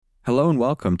Hello and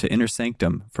welcome to Inner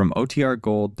Sanctum from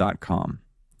OTRGold.com.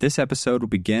 This episode will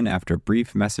begin after a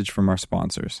brief message from our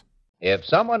sponsors. If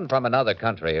someone from another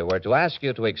country were to ask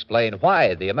you to explain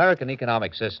why the American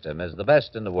economic system is the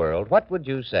best in the world, what would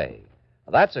you say?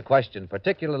 Well, that's a question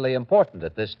particularly important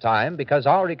at this time because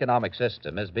our economic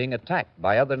system is being attacked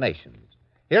by other nations.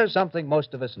 Here's something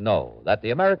most of us know, that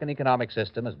the American economic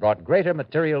system has brought greater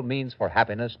material means for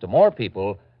happiness to more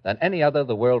people than any other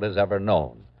the world has ever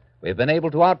known. We've been able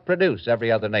to outproduce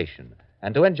every other nation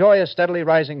and to enjoy a steadily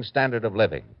rising standard of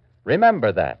living.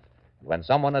 Remember that. When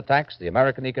someone attacks the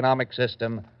American economic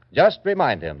system, just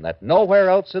remind him that nowhere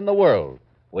else in the world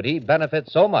would he benefit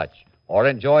so much or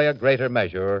enjoy a greater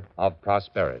measure of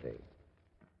prosperity.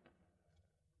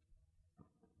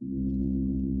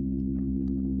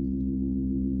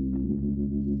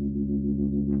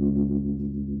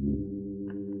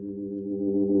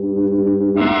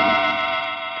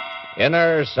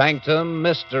 Inner Sanctum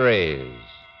Mysteries,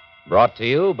 brought to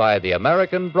you by the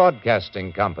American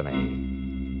Broadcasting Company.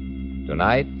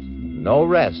 Tonight, No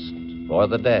Rest for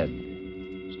the Dead,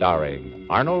 starring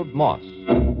Arnold Moss.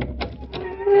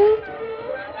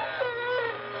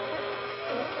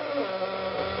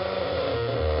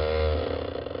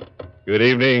 Good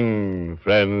evening,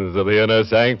 friends of the Inner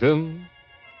Sanctum.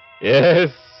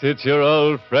 Yes, it's your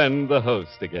old friend, the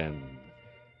host, again,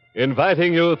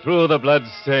 inviting you through the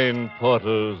blood-stained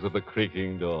portals of the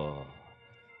creaking door,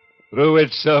 through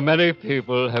which so many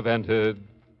people have entered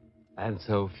and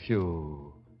so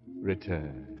few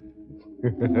return.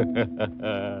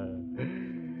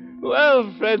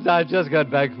 Well, friends, I just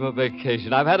got back from a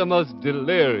vacation. I've had a most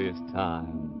delirious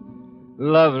time.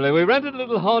 Lovely. We rented a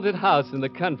little haunted house in the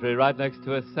country right next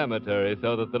to a cemetery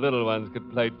so that the little ones could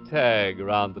play tag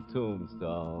around the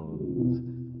tombstones.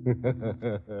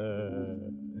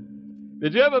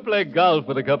 Did you ever play golf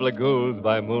with a couple of ghouls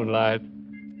by moonlight?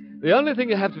 The only thing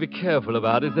you have to be careful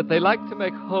about is that they like to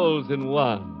make holes in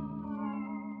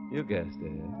one. You guessed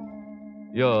it.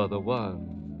 You're the one.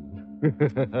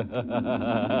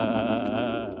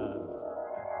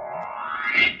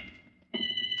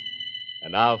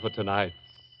 And now for tonight's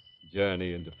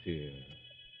journey into fear.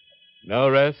 No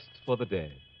rest for the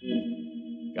dead.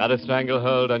 Got a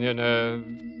stranglehold on your nerves?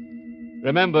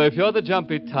 Remember, if you're the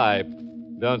jumpy type,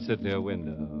 don't sit near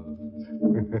windows.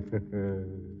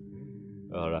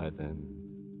 All right, then.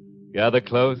 Gather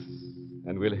close,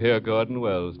 and we'll hear Gordon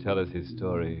Wells tell us his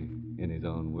story in his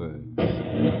own words.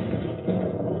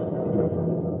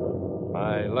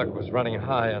 My luck was running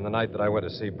high on the night that I went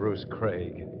to see Bruce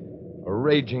Craig. A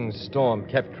raging storm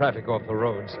kept traffic off the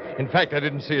roads. In fact, I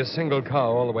didn't see a single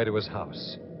car all the way to his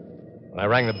house. When I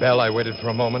rang the bell, I waited for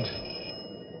a moment.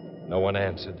 No one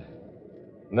answered.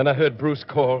 And then I heard Bruce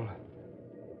call.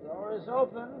 The door is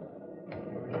open.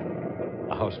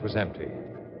 The house was empty.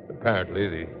 Apparently,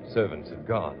 the servants had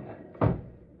gone.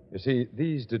 You see,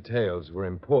 these details were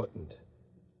important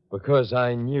because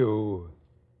I knew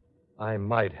I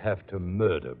might have to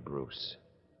murder Bruce.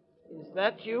 Is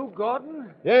that you,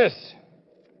 Gordon? Yes.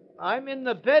 I'm in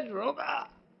the bedroom.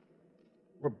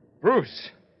 Well,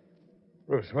 Bruce.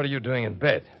 Bruce, what are you doing in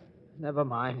bed? Never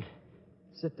mind.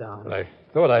 Sit down. Well, I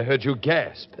thought I heard you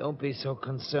gasp. Don't be so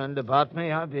concerned about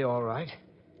me. I'll be all right.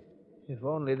 If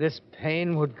only this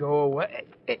pain would go away.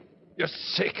 You're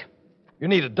sick. You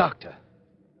need a doctor.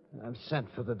 I've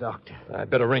sent for the doctor. I'd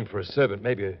better ring for a servant.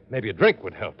 Maybe a drink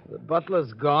would help. The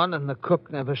butler's gone and the cook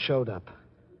never showed up.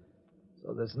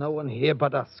 So there's no one here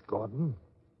but us, Gordon.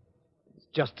 It's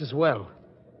just as well.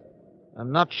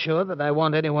 I'm not sure that I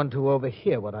want anyone to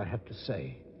overhear what I have to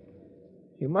say.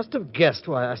 You must have guessed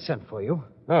why I sent for you.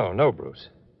 No, Bruce.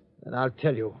 Then I'll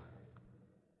tell you.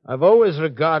 I've always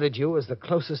regarded you as the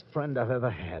closest friend I've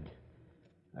ever had.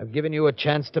 I've given you a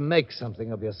chance to make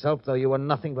something of yourself, though you were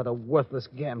nothing but a worthless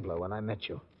gambler when I met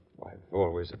you. I've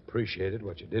always appreciated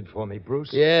what you did for me, Bruce.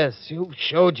 Yes, you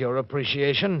showed your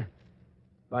appreciation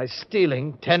by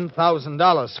stealing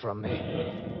 $10,000 from me.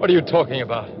 What are you talking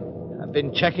about? I've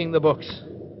been checking the books.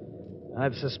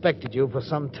 I've suspected you for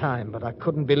some time, but I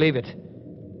couldn't believe it.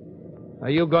 Are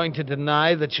you going to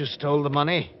deny that you stole the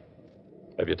money?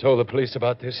 Have you told the police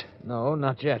about this? No,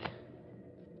 not yet.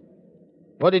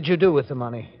 What did you do with the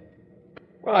money?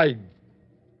 Well, I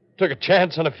took a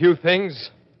chance on a few things,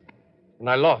 and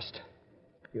I lost.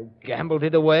 You gambled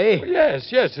it away? Well,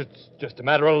 yes, it's just a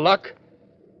matter of luck.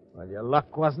 Well, your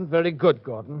luck wasn't very good,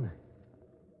 Gordon.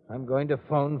 I'm going to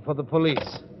phone for the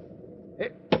police.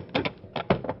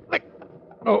 Let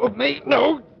go of me.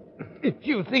 No. If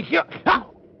you think you're...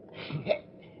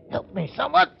 Help me,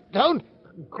 someone. Don't.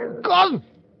 Gordon,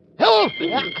 help!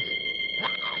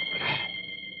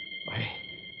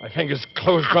 My fingers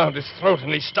closed round his throat,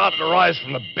 and he started to rise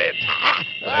from the bed.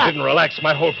 I didn't relax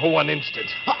my hold for one instant.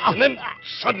 And then,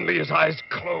 suddenly, his eyes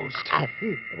closed.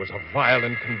 There was a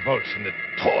violent convulsion that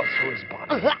tore through his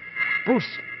body.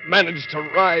 Bruce managed to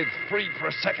writhe free for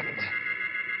a second.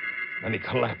 Then he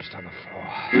collapsed on the floor.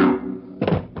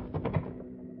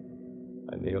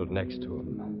 I kneeled next to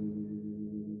him.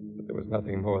 But there was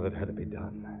nothing more that had to be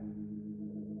done.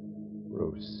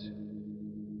 Bruce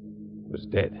was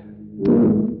dead.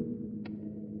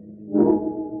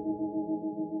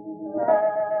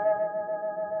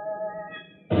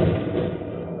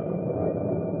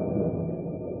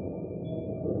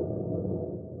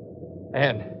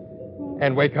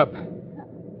 Anne, wake up.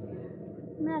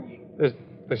 Matter?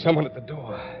 There's someone at the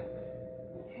door.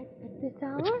 At this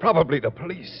hour? It's probably the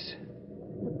police.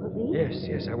 The police?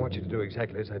 Yes, I want you to do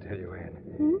exactly as I tell you, Anne.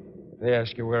 Hmm? If they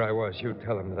ask you where I was, you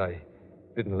tell them that I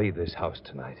didn't leave this house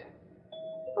tonight.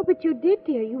 Oh, but you did,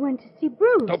 dear. You went to see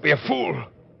Bruce. Don't be a fool.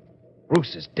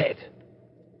 Bruce is dead.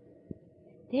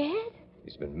 Dead?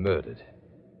 He's been murdered.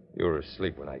 You were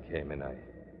asleep when I came in. I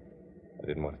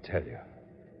didn't want to tell you.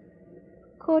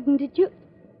 Gordon, did you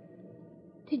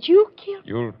kill...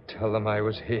 You'll tell them I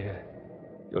was here.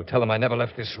 You'll tell them I never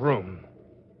left this room.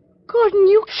 Gordon,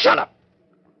 you... Shut up!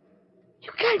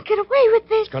 You can't get away with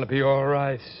this. It's going to be all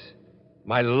right.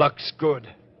 My luck's good.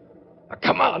 Now,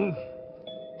 come on.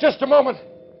 Just a moment.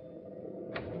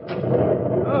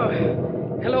 Oh,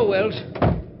 hello, Wells.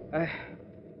 I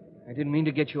didn't mean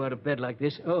to get you out of bed like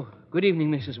this. Oh, good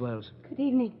evening, Mrs. Wells. Good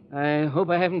evening. I hope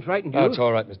I haven't frightened you. Oh, it's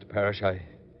all right, Mr. Parrish. I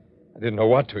didn't know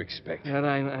what to expect. Well,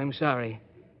 I'm sorry.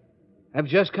 I've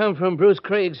just come from Bruce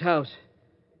Craig's house.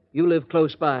 You live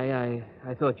close by.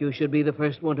 I thought you should be the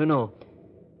first one to know.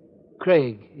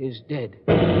 Craig is dead.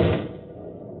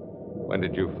 When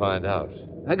did you find out?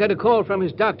 I got a call from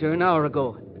his doctor an hour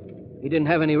ago. He didn't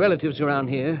have any relatives around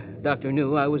here. Doctor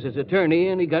knew I was his attorney,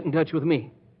 and he got in touch with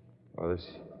me. Oh, this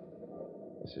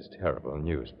is terrible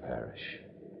news, Parrish.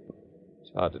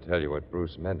 It's hard to tell you what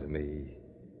Bruce meant to me.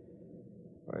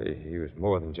 Why, he was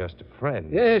more than just a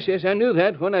friend. Yes, I knew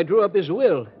that when I drew up his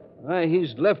will. Why,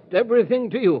 he's left everything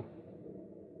to you.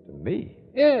 To me?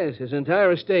 Yes, his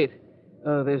entire estate.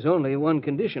 There's only one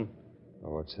condition.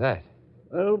 Oh, what's that?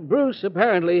 Well, Bruce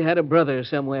apparently had a brother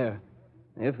somewhere.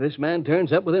 If this man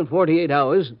turns up within 48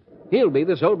 hours, he'll be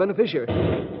the sole beneficiary.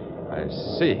 I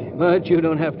see. But you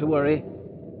don't have to worry.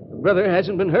 The brother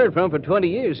hasn't been heard from for 20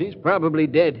 years. He's probably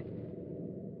dead.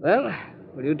 Well,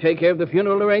 will you take care of the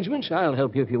funeral arrangements? I'll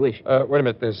help you if you wish. Wait a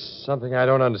minute. There's something I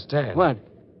don't understand. What?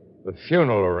 The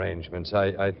funeral arrangements.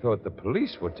 I thought the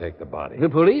police would take the body. The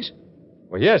police?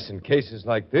 Well, yes, in cases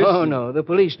like this. Oh, no. The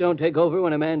police don't take over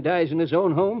when a man dies in his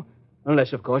own home.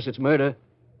 Unless, of course, it's murder.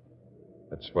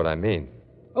 That's what I mean.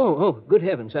 Oh, good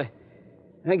heavens.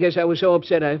 I guess I was so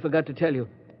upset I forgot to tell you.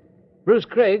 Bruce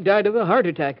Craig died of a heart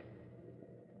attack.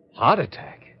 Heart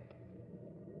attack?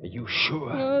 Are you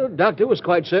sure? The doctor was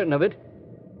quite certain of it.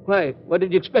 Why, what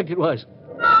did you expect it was?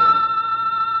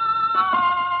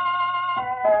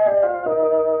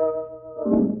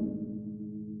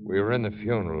 We were in the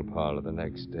funeral parlor the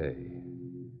next day.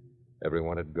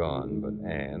 Everyone had gone but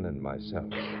Anne and myself.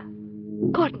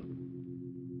 Gordon,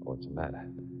 What's the matter?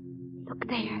 look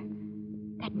there.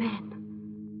 That man.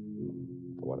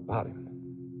 What about him?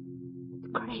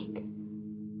 It's Craig.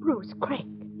 Bruce Craig.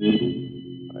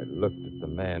 I looked at the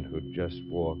man who'd just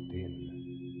walked in.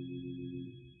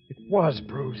 It was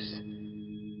Bruce.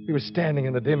 He was standing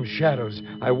in the dim shadows.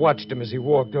 I watched him as he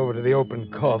walked over to the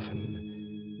open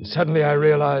coffin. And suddenly I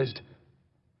realized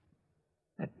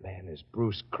that man is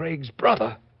Bruce Craig's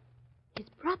brother. His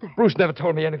brother. Bruce never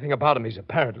told me anything about him. He's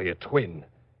apparently a twin.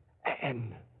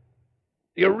 Anne,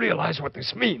 do you realize what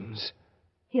this means?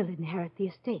 He'll inherit the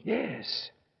estate.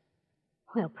 Yes.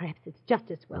 Well, perhaps it's just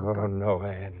as well. Oh, no,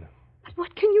 Anne. But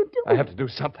what can you do? I have to do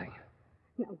something.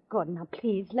 Now, Gordon, now,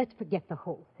 please, let's forget the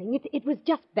whole thing. It was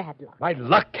just bad luck. My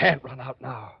luck can't run out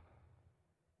now.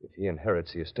 If he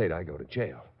inherits the estate, I go to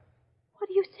jail. What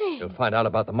are you saying? He'll find out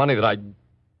about the money that I...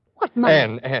 What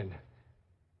money? Anne.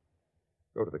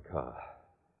 Go to the car.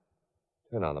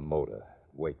 Turn on the motor.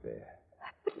 Wait there.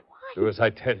 But why? Do as I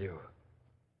tell you.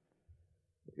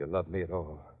 If you love me at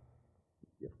all,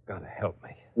 you've got to help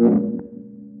me.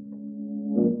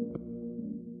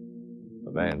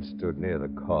 The man stood near the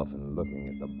coffin, looking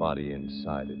at the body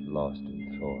inside it, lost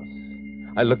in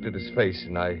thought. I looked at his face,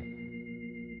 and I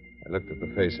looked at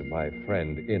the face of my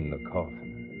friend in the coffin.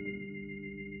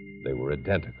 They were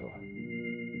identical,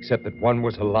 except that one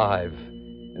was alive,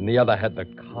 and the other had the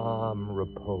calm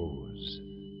repose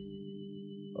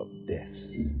of death.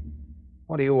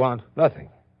 What do you want? Nothing.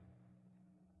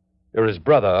 You're his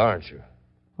brother, aren't you?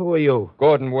 Who are you?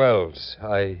 Gordon Wells.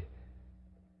 I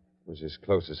was his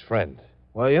closest friend.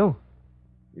 Were you?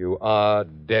 You are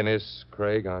Dennis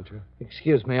Craig, aren't you?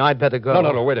 Excuse me, I'd better go.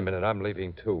 No, wait a minute. I'm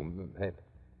leaving, too.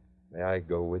 May I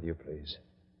go with you, please?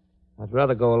 I'd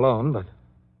rather go alone, but...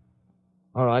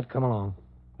 All right, come along.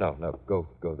 No,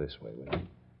 go this way, will you?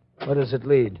 Where does it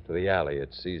lead? To the alley.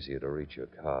 It's easier to reach your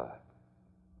car.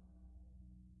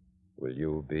 Will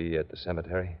you be at the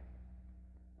cemetery?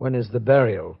 When is the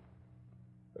burial?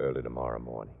 Early tomorrow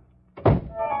morning. The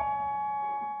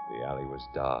alley was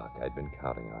dark. I'd been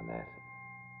counting on that.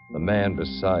 The man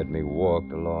beside me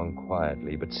walked along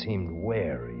quietly, but seemed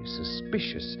wary,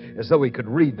 suspicious, as though he could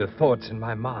read the thoughts in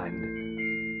my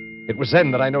mind. It was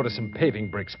then that I noticed some paving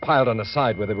bricks piled on the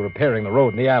side where they were repairing the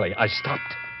road in the alley. I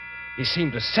stopped. He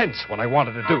seemed to sense what I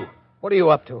wanted to do. What are you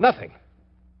up to? Nothing.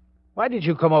 Why did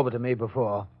you come over to me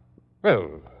before?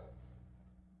 Well,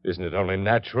 isn't it only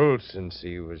natural since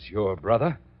he was your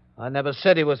brother? I never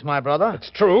said he was my brother.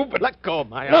 It's true, but... Let go of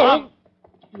my No. arm.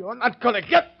 You're not going to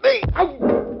get me.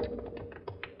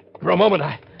 For a moment,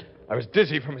 I was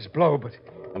dizzy from his blow, but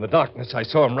in the darkness, I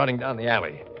saw him running down the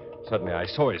alley. Suddenly, I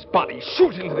saw his body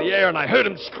shoot into the air, and I heard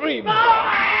him scream.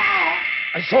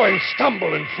 I saw him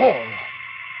stumble and fall.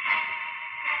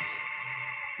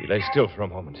 He lay still for a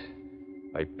moment.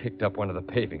 I picked up one of the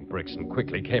paving bricks and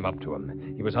quickly came up to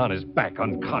him. He was on his back,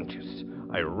 unconscious.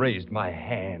 I raised my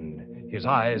hand. His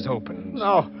eyes opened.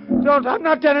 No, don't. I'm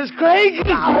not Dennis Craig.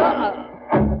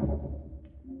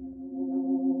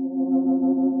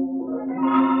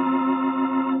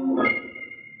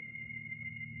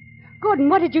 Gordon,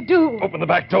 what did you do? Open the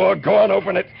back door. Go on,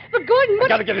 open it. But Gordon, I what...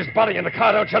 gotta get his body in the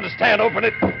car, don't you understand? Open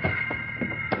it.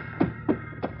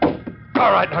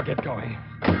 All right, now get going.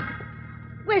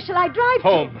 Where shall I drive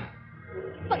Home. to?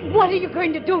 But what are you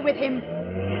going to do with him?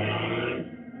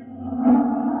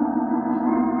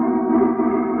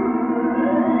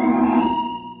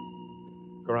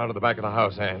 Go around to the back of the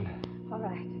house, Anne. All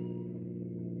right.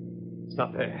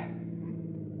 Stop there.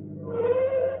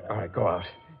 All right, go out.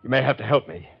 You may have to help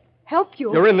me. Help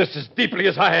you? You're in this as deeply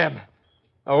as I am.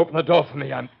 Now open the door for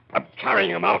me. I'm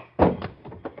carrying him out.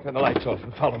 Turn the lights off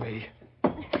and follow me.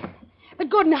 But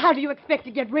Gordon, how do you expect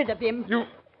to get rid of him?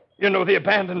 You know the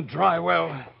abandoned dry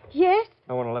well. Yes?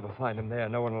 No one will ever find him there.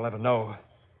 No one will ever know.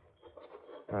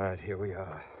 All right, here we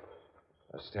are.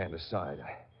 Now stand aside.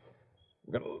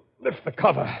 I'm going to lift the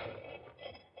cover.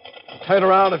 Turn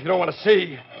around if you don't want to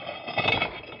see.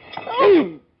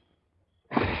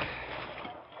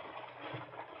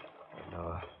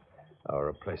 Now, I'll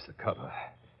replace the cover.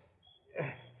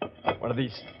 One of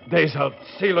these days I'll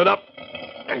seal it up.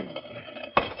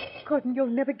 Gordon, you'll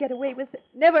never get away with it.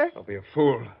 Never. Don't be a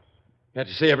fool. Can't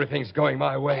you see everything's going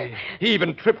my way? He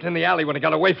even tripped in the alley when he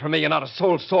got away from me, and not a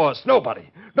soul saw us.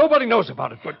 Nobody knows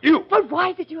about it but you. But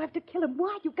why did you have to kill him?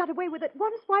 Why? You got away with it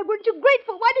once. Why weren't you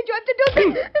grateful? Why did you have to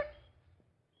do this?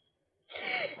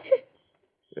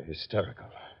 You're hysterical.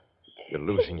 You're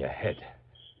losing your head.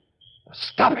 Now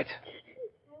stop it.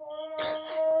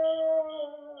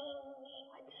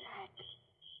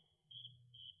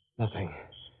 Nothing.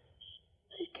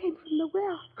 It came from the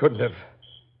well. Couldn't have.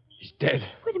 He's dead.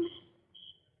 Wait a minute.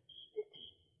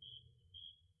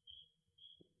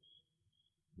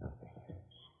 Nothing.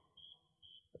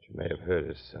 What you may have heard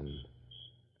is some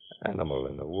animal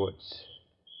in the woods.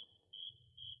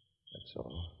 That's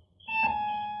all.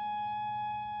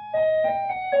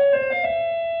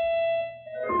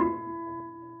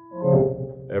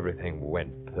 Everything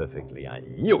went perfectly. I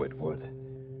knew it would.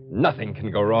 Nothing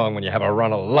can go wrong when you have a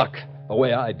run of luck, the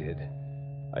way I did.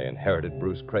 I inherited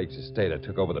Bruce Craig's estate. I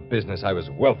took over the business. I was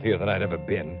wealthier than I'd ever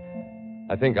been.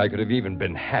 I think I could have even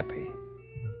been happy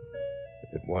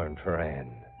if it weren't for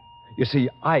Anne. You see,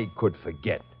 I could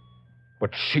forget,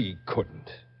 but she couldn't.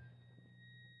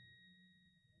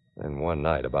 Then one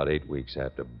night, about 8 weeks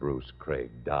after Bruce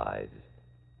Craig died,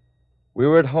 we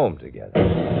were at home together.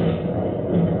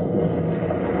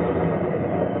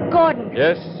 Gordon.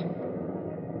 Yes?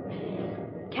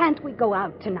 Can't we go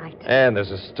out tonight? Anne, there's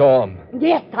a storm.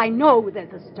 Yes, I know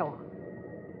there's a storm.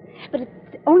 But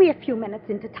it's only a few minutes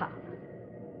into town.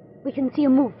 We can see a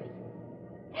movie.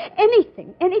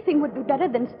 Anything would be better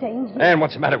than staying here. Anne,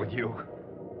 what's the matter with you?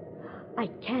 I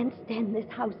can't stand this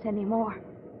house anymore.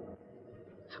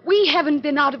 We haven't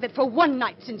been out of it for one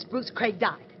night since Bruce Craig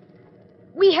died.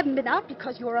 We haven't been out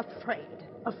because you're afraid.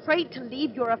 Afraid to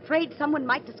leave. You're afraid someone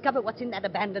might discover what's in that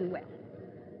abandoned well.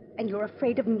 And you're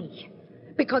afraid of me.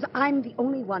 Because I'm the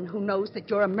only one who knows that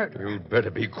you're a murderer. You'd better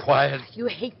be quiet. You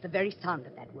hate the very sound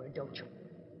of that word, don't you?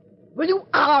 Well, you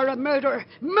are a murderer.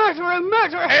 Murderer.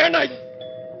 Anne,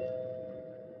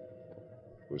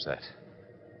 Who's that?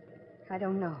 I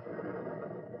don't know.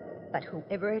 But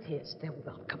whoever it is, they're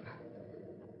welcome.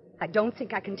 I don't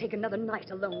think I can take another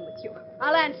night alone with you.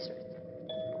 I'll answer it.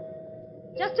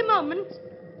 Just a moment.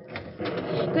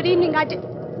 Good evening, I did...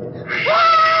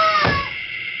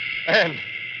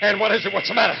 Anne, what is it? What's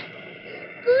the matter?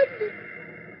 Good.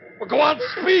 Well, go on,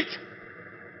 speak.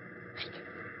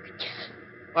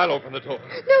 I'll open the door.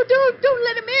 No, don't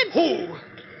let him in. Who?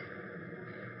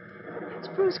 It's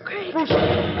Bruce Craig. Bruce,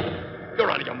 you're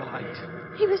out of your mind.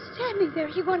 He was standing there.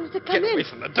 He wanted to come Get in. away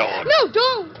from the door. No,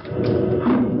 don't.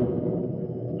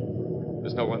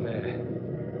 There's no one there.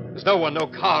 There's no one, no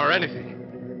car or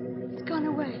anything. He's gone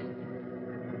away.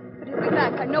 But he'll be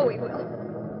back. I know he will.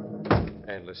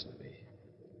 Anne, listen to me.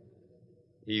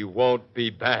 He won't be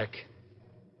back.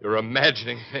 You're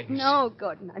imagining things. No,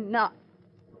 Gordon, I'm not.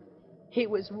 He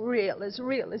was real as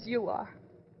you are.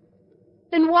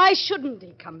 Then why shouldn't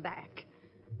he come back?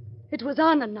 It was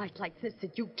on a night like this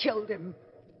that you killed him.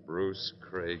 Bruce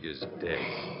Craig is dead.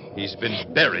 He's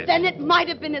been buried. Then it might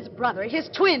have been his brother, his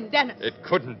twin, Dennis. It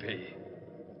couldn't be.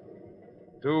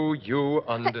 Do you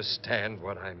understand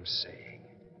what I'm saying?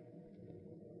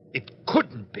 It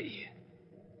couldn't be.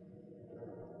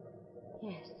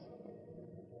 Yes.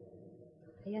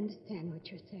 I understand what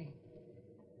you're saying.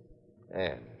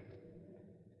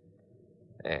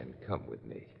 Anne, come with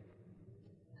me.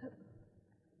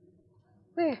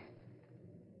 Where?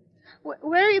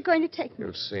 Where are you going to take me?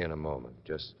 You'll see in a moment.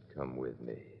 Just come with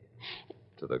me.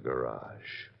 To the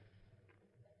garage.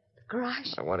 The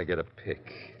garage? I want to get a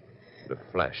pick. The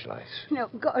flashlight. No,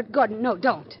 Gordon, no,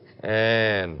 don't.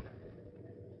 Anne,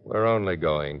 we're only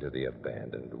going to the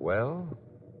abandoned well.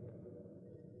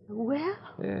 Well?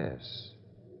 Yes.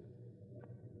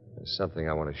 There's something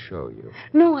I want to show you.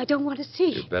 No, I don't want to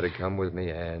see. You'd better come with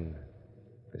me, Anne.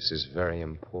 This is very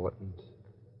important.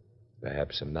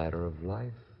 Perhaps a matter of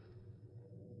life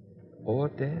or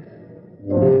death.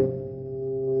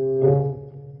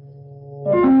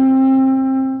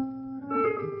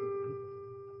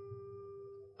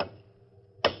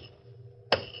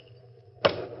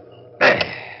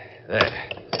 There.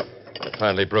 I've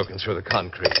finally broken through the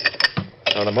concrete.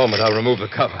 Now, in a moment, I'll remove the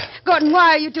cover. Gordon,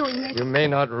 why are you doing this? You may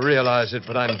not realize it,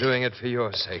 but I'm doing it for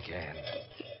your sake, Anne.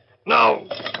 No!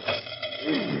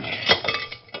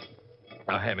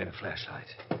 Now, hand me the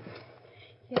flashlight.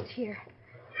 Yes, here.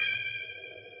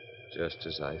 Just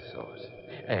as I thought.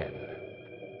 Anne,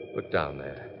 look down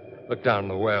there. Look down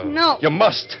the well. No. You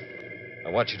must. I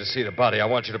want you to see the body. I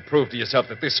want you to prove to yourself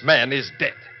that this man is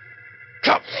dead.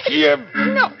 Come here.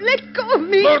 No, let go of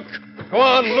me. Look. Go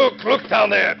on, look. Look down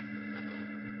there.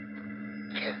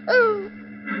 Oh.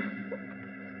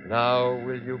 Now,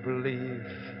 will you believe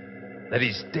that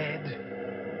he's dead?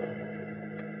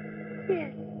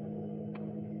 Yes.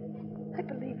 I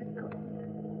believe it, Gordon.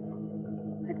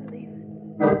 I believe it.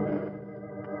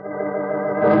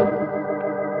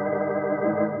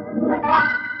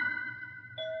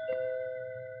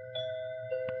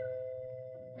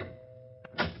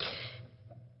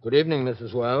 Good evening,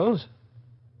 Mrs. Wells.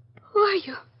 Who are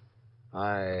you?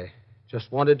 I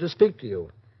just wanted to speak to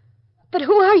you. But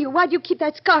who are you? Why do you keep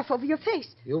that scarf over your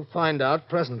face? You'll find out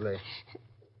presently.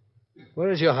 Where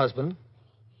is your husband?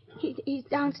 He's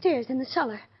downstairs in the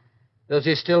cellar. Does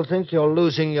he still think you're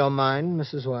losing your mind,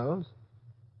 Mrs. Wells?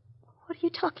 What are you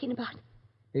talking about?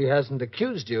 He hasn't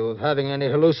accused you of having any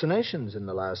hallucinations in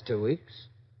the last 2 weeks.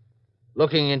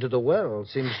 Looking into the well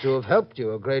seems to have helped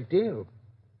you a great deal.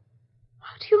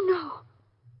 How do you know?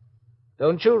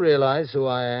 Don't you realize who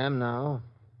I am now?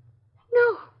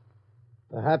 No.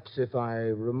 Perhaps if I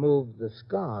remove the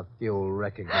scarf, you'll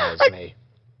recognize me.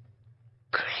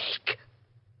 Craig.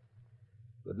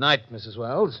 Good night, Mrs.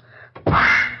 Wells. Gordon!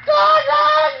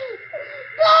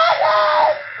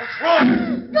 Gordon! What's wrong?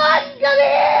 Gordon, come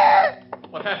here!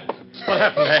 What happened? What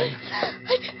happened, Anne?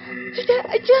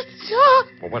 I just saw.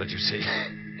 Well, what did you see?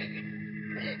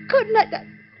 Gordon,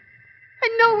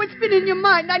 I know what's been in your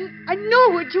mind. I know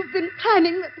what you've been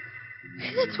planning.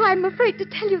 That's why I'm afraid to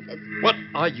tell you this. What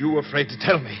are you afraid to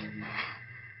tell me?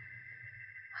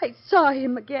 I saw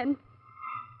him again.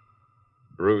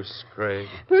 Bruce Craig.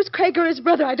 Bruce Craig or his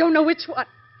brother, I don't know which one.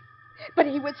 But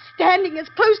he was standing as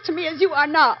close to me as you are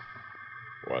now.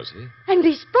 Was he? And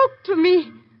he spoke to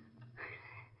me.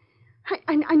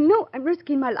 I know I'm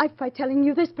risking my life by telling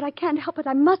you this, but I can't help it.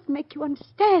 I must make you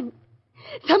understand.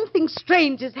 Something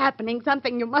strange is happening,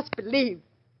 something you must believe.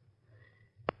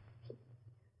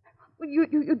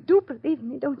 You do believe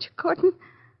me, don't you, Gordon?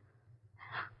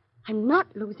 I'm not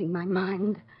losing my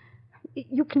mind.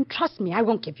 You can trust me. I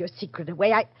won't give your secret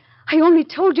away. I only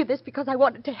told you this because I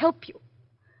wanted to help you.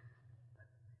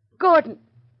 Gordon.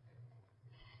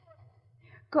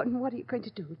 Gordon, what are you going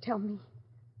to do? Tell me.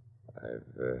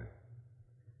 I've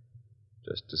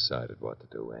just decided what to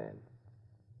do, Anne.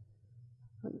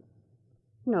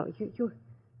 No,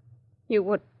 you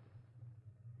would.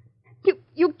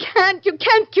 You can't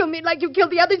kill me like you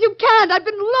killed the others. You can't. I've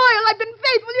been loyal. I've been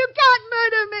faithful. You can't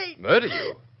murder me. Murder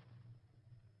you?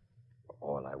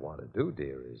 All I want to do,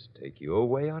 dear, is take you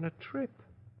away on a trip.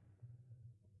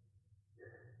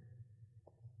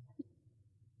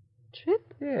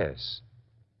 Trip? Yes.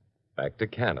 Back to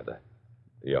Canada,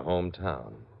 to your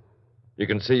hometown. You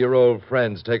can see your old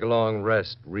friends, take a long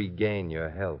rest, regain your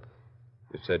health.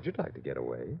 You said you'd like to get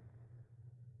away.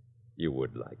 You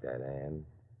would like that, Anne,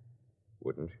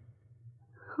 wouldn't you?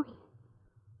 Oh,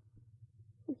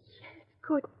 yes,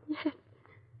 Gordon, yes.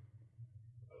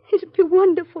 It'd be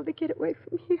wonderful to get away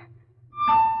from here.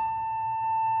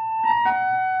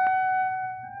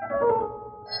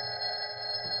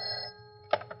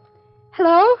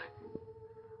 Hello?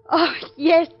 Oh,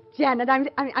 yes, Janet.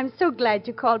 I'm so glad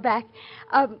you called back.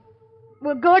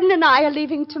 Well, Gordon and I are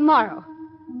leaving tomorrow.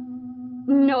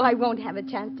 No, I won't have a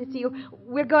chance to see you.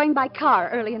 We're going by car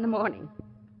early in the morning.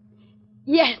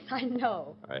 Yes, I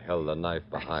know. I held the knife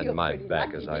behind my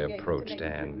back as I approached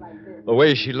Anne. The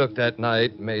way she looked that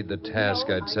night made the task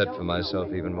I'd set for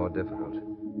myself even more difficult.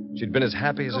 She'd been as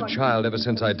happy as a child ever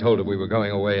since I told her we were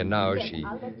going away, and now she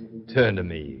turned to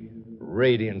me,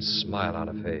 radiant smile on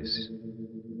her face.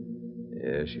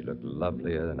 Yeah, she looked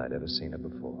lovelier than I'd ever seen her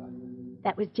before.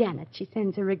 That was Janet. She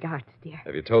sends her regards, dear.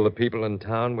 Have you told the people in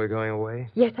town we're going away?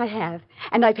 Yes, I have.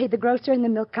 And I paid the grocer and the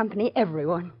milk company,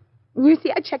 everyone. You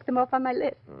see, I checked them off on my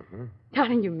list. Mm-hmm.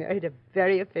 Darling, you married a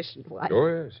very efficient wife. Oh,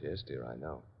 yes. Yes, dear, I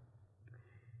know.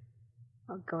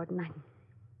 Oh, Gordon,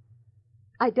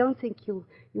 I don't think you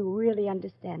really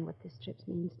understand what this trip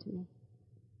means to me.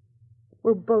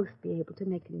 We'll both be able to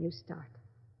make a new start.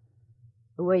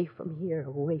 Away from here,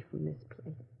 away from this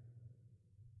place.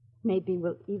 Maybe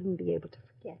we'll even be able to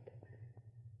forget.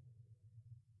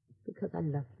 Because I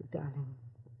love you, darling.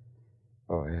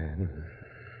 Oh, Anne.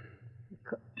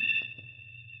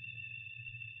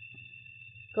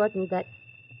 Gordon, that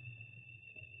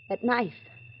knife.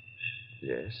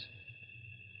 Yes?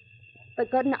 But,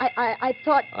 Gordon, I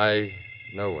thought... I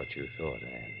know what you thought,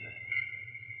 Anne.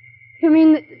 You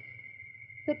mean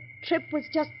the trip was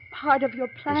just part of your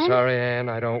plan? I'm sorry, Anne.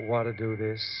 I don't want to do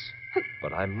this.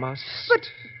 But I must. But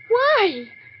why?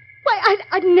 Why,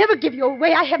 I'd never give you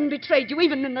away. I haven't betrayed you,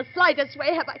 even in the slightest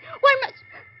way, have I? Why must...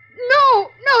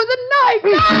 No, the knife!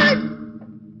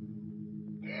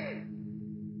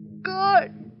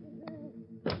 Good.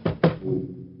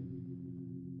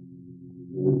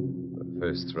 The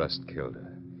first thrust killed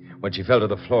her. When she fell to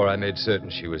the floor, I made certain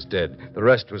she was dead. The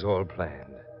rest was all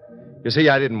planned. You see,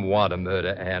 I didn't want to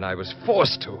murder Anne. I was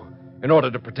forced to. In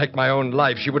order to protect my own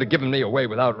life, she would have given me away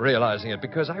without realizing it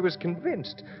because I was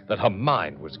convinced that her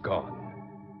mind was gone.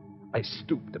 I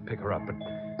stooped to pick her up, but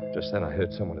just then I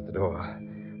heard someone at the door.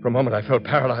 For a moment, I felt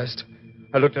paralyzed.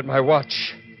 I looked at my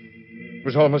watch. It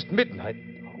was almost midnight.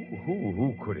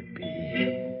 Who could it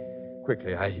be?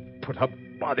 Quickly, I put her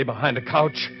body behind a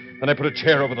couch. Then I put a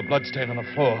chair over the bloodstain on the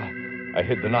floor. I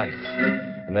hid the knife.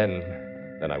 And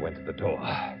then I went to the door.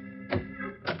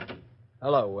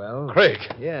 Hello, Wells. Craig.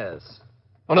 Yes.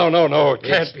 Oh, no. It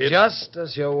can't be. Just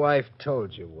as your wife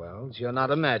told you, Wells. You're not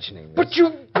imagining this. But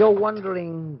you... You're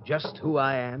wondering just who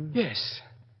I am? Yes.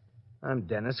 I'm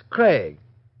Dennis Craig.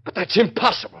 But that's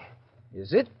impossible.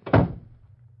 Is it?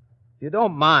 If you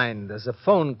don't mind, there's a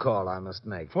phone call I must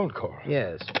make. Phone call?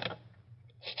 Yes.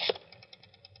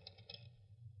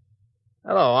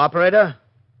 Hello, operator.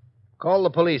 Call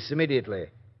the police immediately.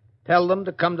 Tell them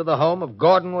to come to the home of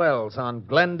Gordon Wells on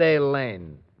Glendale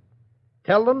Lane.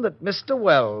 Tell them that Mr.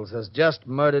 Wells has just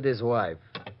murdered his wife.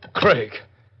 Craig,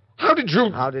 how did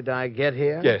you... How did I get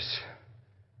here? Yes.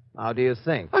 How do you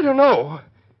think? I don't know.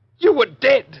 You were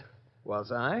dead.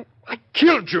 Was I? I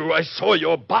killed you. I saw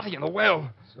your body in the well.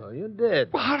 So you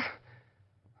did. What?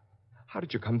 How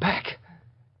did you come back?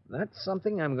 That's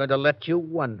something I'm going to let you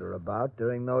wonder about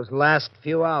during those last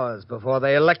few hours before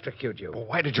they electrocute you. Well,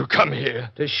 why did you come here?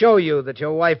 To show you that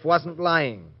your wife wasn't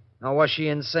lying, nor was she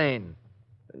insane.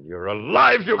 And you're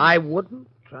alive, you... I wouldn't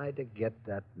try to get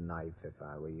that knife if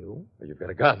I were you. Well, you've got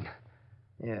a gun.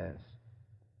 Yes.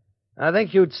 I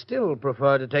think you'd still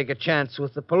prefer to take a chance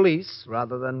with the police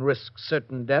rather than risk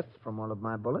certain death from one of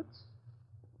my bullets.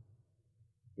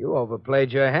 You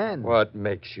overplayed your hand. What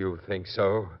makes you think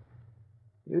so?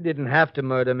 You didn't have to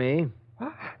murder me.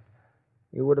 What?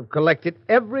 You would have collected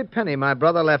every penny my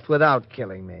brother left without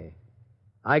killing me.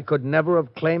 I could never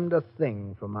have claimed a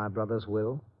thing from my brother's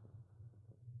will.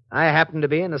 I happen to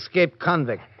be an escaped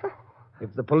convict.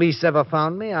 If the police ever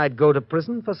found me, I'd go to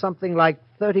prison for something like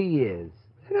 30 years.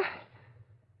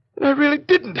 And I really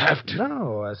didn't have to.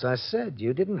 No, as I said,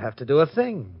 you didn't have to do a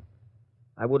thing.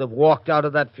 I would have walked out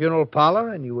of that funeral parlor,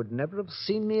 and you would never have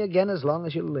seen me again as long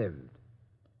as you lived.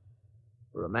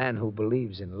 For a man who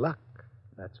believes in luck,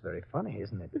 that's very funny,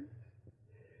 isn't it?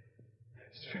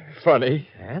 It's very funny.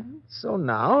 And so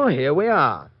now, here we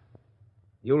are.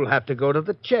 You'll have to go to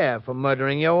the chair for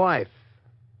murdering your wife.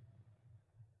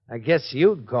 I guess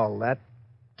you'd call that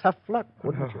tough luck,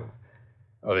 wouldn't you?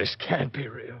 Oh, this can't be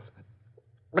real.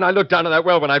 When I looked down in that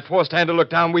well, when I forced Ann to look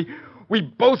down, we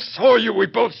both saw you. We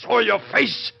both saw your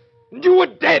face. And you were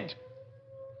dead.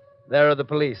 There are the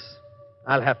police.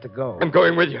 I'll have to go. I'm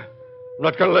going with you. I'm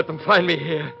not going to let them find me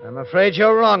here. I'm afraid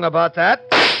you're wrong about that.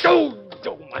 Oh,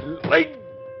 my leg.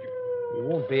 You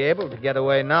won't be able to get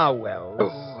away now, Wells.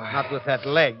 Not with that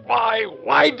leg.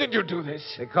 Why did you do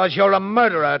this? Because you're a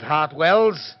murderer at heart,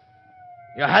 Wells.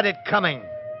 You had it coming.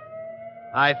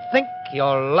 I think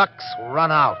your luck's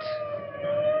run out.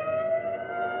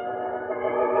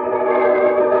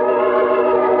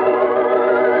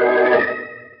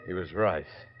 He was right.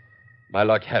 My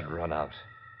luck had run out.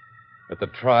 At the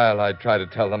trial, I tried to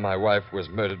tell them my wife was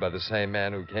murdered by the same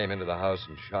man who came into the house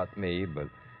and shot me, but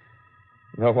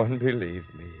no one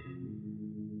believed me.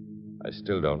 I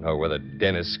still don't know whether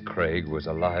Dennis Craig was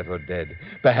alive or dead.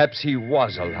 Perhaps he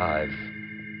was alive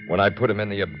when I put him in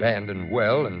the abandoned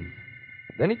well, and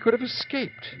then he could have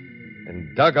escaped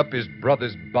and dug up his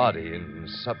brother's body and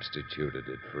substituted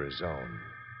it for his own.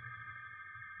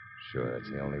 Sure, that's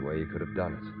the only way he could have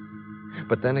done it.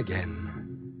 But then again,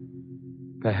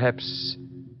 perhaps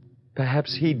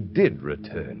he did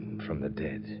return from the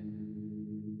dead.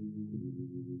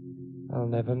 I'll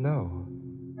never know.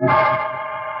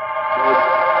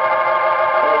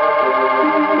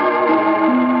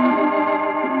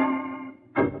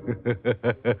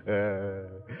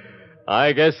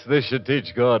 I guess this should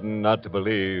teach Gordon not to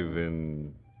believe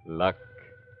in luck.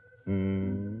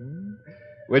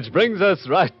 Which brings us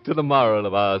right to the moral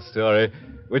of our story,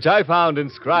 which I found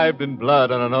inscribed in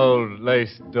blood on an old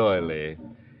lace doily.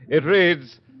 It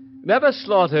reads, "Never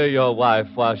slaughter your wife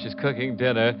while she's cooking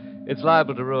dinner. It's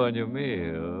liable to ruin your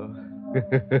meal."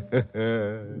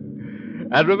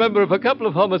 And remember, if a couple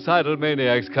of homicidal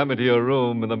maniacs come into your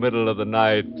room in the middle of the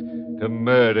night to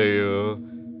murder you,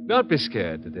 don't be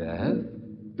scared to death.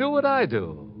 Do what I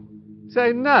do.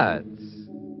 Say nuts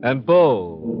and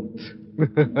bolt.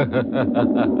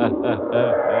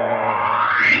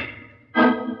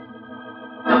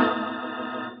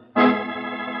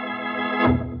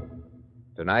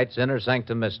 Tonight's Inner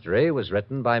Sanctum Mystery was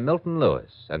written by Milton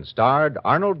Lewis and starred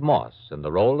Arnold Moss in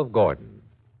the role of Gordon.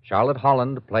 Charlotte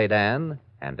Holland played Anne,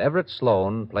 and Everett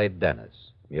Sloane played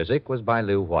Dennis. Music was by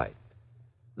Lew White.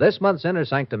 This month's Inner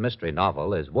Sanctum Mystery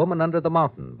novel is Woman Under the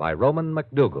Mountain by Roman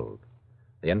McDougald.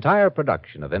 The entire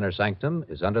production of Inner Sanctum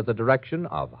is under the direction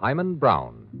of Hyman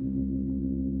Brown.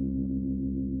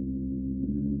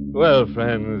 Well,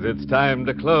 friends, it's time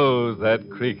to close that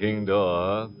creaking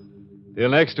door. Till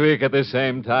next week at the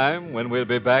same time, when we'll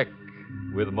be back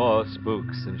with more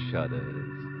spooks and shudders.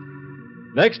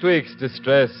 Next week's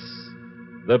Distress,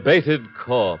 The Baited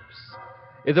Corpse,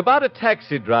 is about a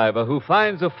taxi driver who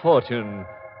finds a fortune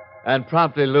and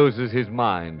promptly loses his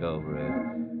mind over it.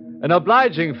 An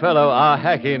obliging fellow, our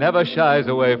Hackey never shies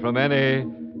away from any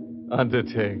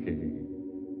undertaking.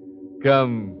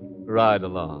 Come, ride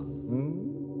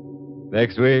along.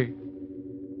 Next week.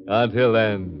 Until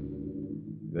then,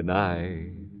 good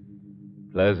night.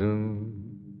 Pleasant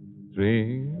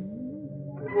dreams.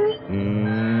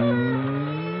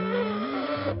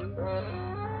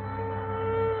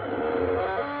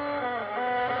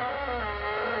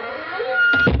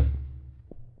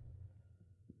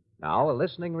 Now, a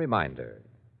listening reminder.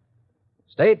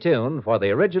 Stay tuned for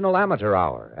the original Amateur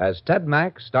Hour as Ted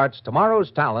Mack starts tomorrow's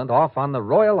talent off on the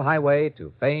royal highway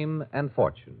to fame and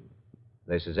fortune.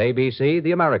 This is ABC,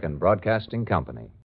 the American Broadcasting Company.